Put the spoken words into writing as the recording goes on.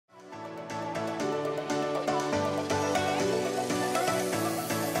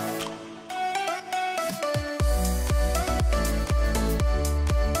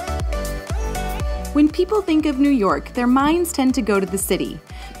When people think of New York, their minds tend to go to the city,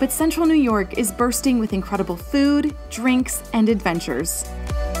 but Central New York is bursting with incredible food, drinks, and adventures.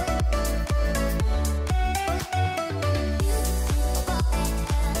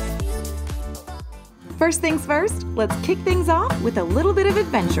 First things first, let's kick things off with a little bit of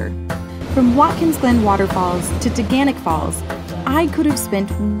adventure. From Watkins Glen Waterfalls to Taganic Falls, I could have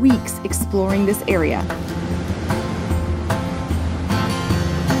spent weeks exploring this area.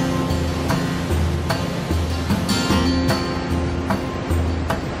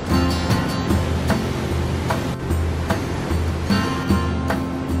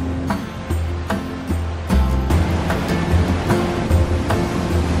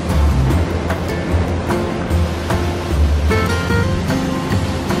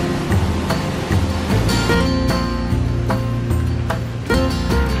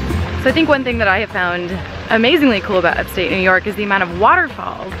 So I think one thing that I have found amazingly cool about upstate New York is the amount of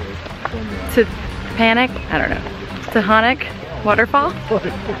waterfalls. Tahanic waterfall?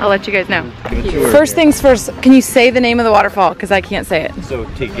 I'll let you guys know. First things first, can you say the name of the waterfall? Because I can't say it. So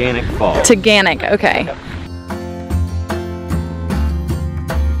Taganic Falls. Taganic, okay.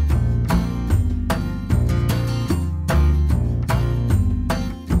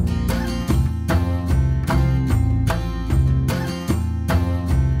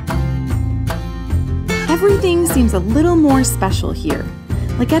 Everything seems a little more special here,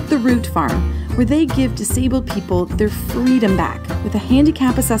 like at the Root Farm, where they give disabled people their freedom back with a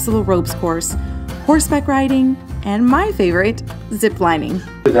handicap accessible ropes course, horseback riding, and my favorite, ziplining.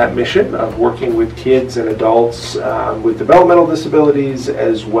 That mission of working with kids and adults with developmental disabilities,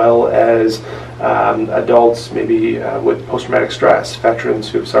 as well as adults maybe with post-traumatic stress, veterans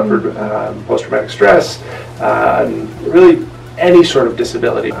who have suffered post-traumatic stress, really any sort of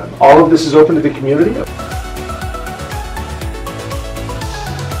disability. All of this is open to the community.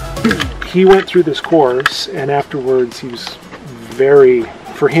 He went through this course, and afterwards he was very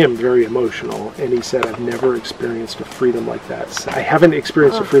emotional, and he said, I've never experienced a freedom like that. I haven't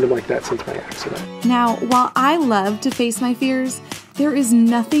experienced a freedom like that since my accident. Now, while I love to face my fears, there is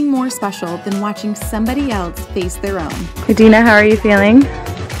nothing more special than watching somebody else face their own. Adina, how are you feeling?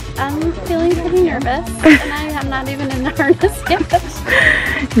 I'm feeling pretty nervous, and I am not even in the harness yet.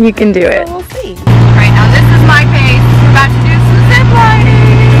 You can do it. So we'll see. Right, now this is my pace. We're about to do some zip lining.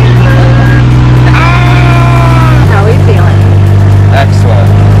 How are we feeling? Excellent.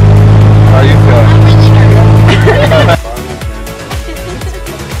 How are you feeling? I'm really nervous.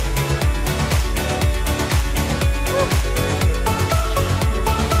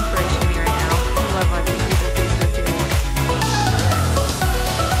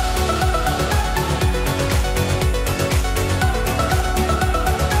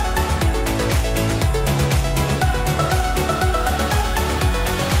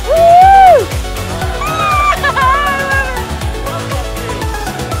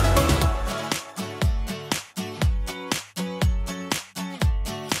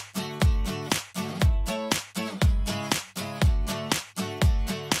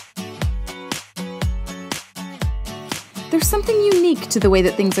 There's something unique to the way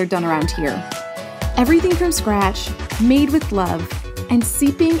that things are done around here. Everything from scratch, made with love, and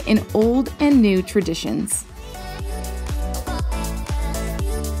seeping in old and new traditions.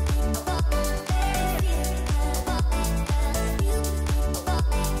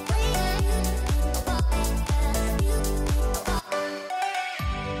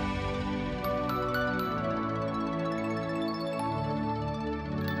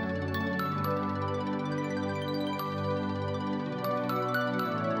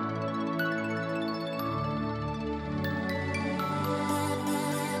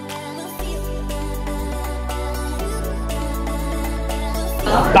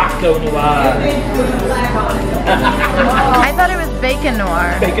 Baco Noir. I thought it was bacon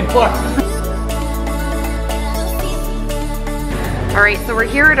noir. Bacon noir. All right, so we're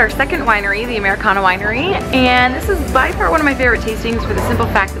here at our second winery, the Americana Winery, and this is by far one of my favorite tastings for the simple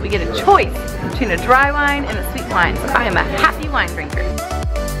fact that we get a choice between a dry wine and a sweet wine. So I am a happy wine drinker.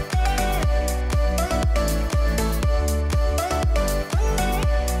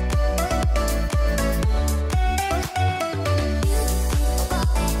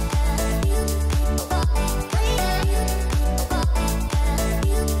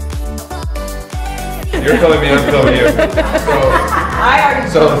 You're filming me, I'm filming you.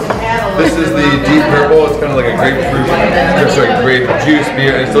 So this is the deep purple. It's kind of like a grapefruit, grape juice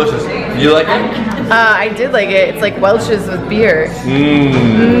beer, and it's delicious. You like it? I did like it. It's like Welch's with beer.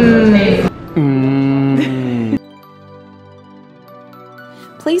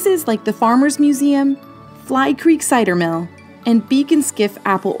 Places like the Farmers Museum, Fly Creek Cider Mill, and Beacon Skiff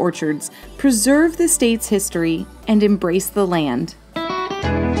apple orchards preserve the state's history and embrace the land.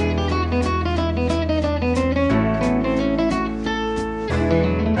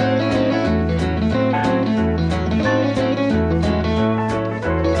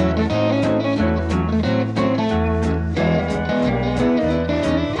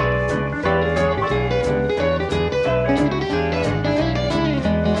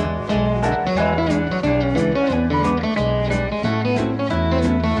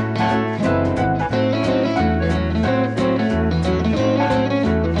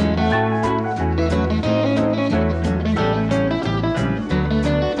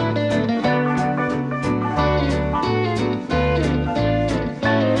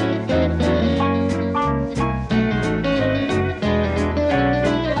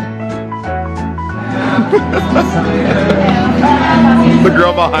 The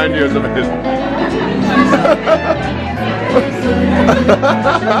girl behind you is amazing.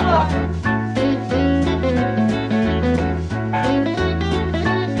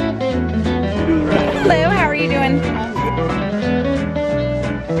 Hello, how are you doing?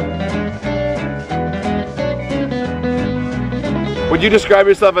 Would you describe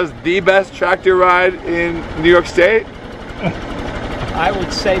yourself as the best tractor ride in New York State? I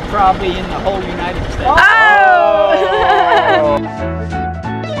would say probably in the whole United States. Oh!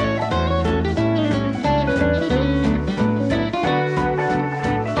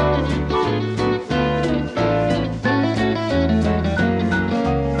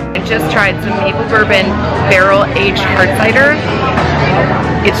 I just tried some maple bourbon barrel aged hard cider.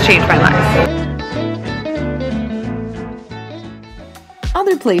 It's changed my life.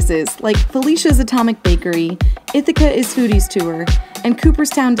 Other places like Felicia's Atomic Bakery, Ithaca is Foodies Tour, and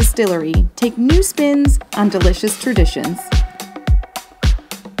Cooperstown Distillery take new spins on delicious traditions.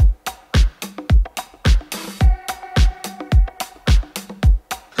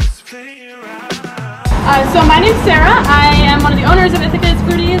 So my name's Sarah. I am one of the owners of Ithaca is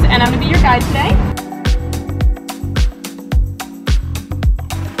Foodies, and I'm going to be your guide today.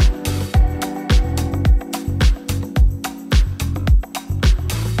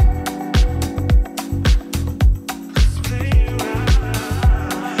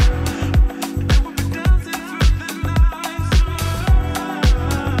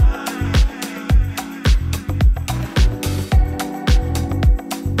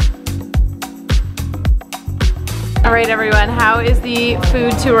 All right, everyone, how is the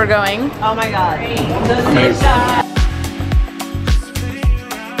food tour going? Oh my god. Amazing.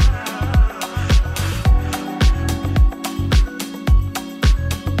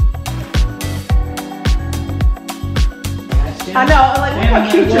 I know, like, look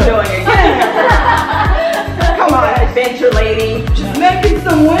how cute you're doing again. Come on, adventure lady. Just making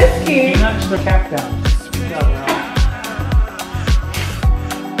some whiskey. Notch the cap down.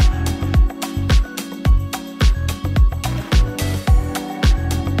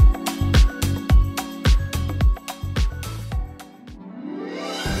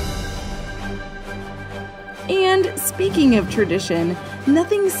 And speaking of tradition,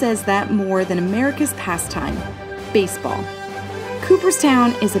 nothing says that more than America's pastime, baseball.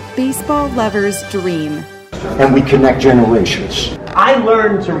 Cooperstown is a baseball lover's dream. And we connect generations. I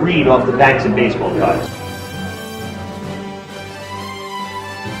learned to read off the backs of baseball cards.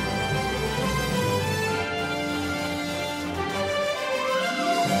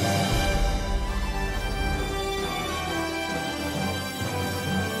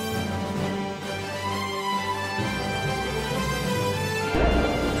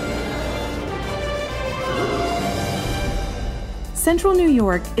 Central New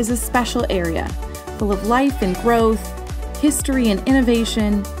York is a special area, full of life and growth, history and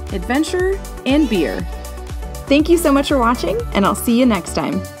innovation, adventure and beer. Thank you so much for watching, and I'll see you next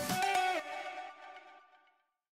time.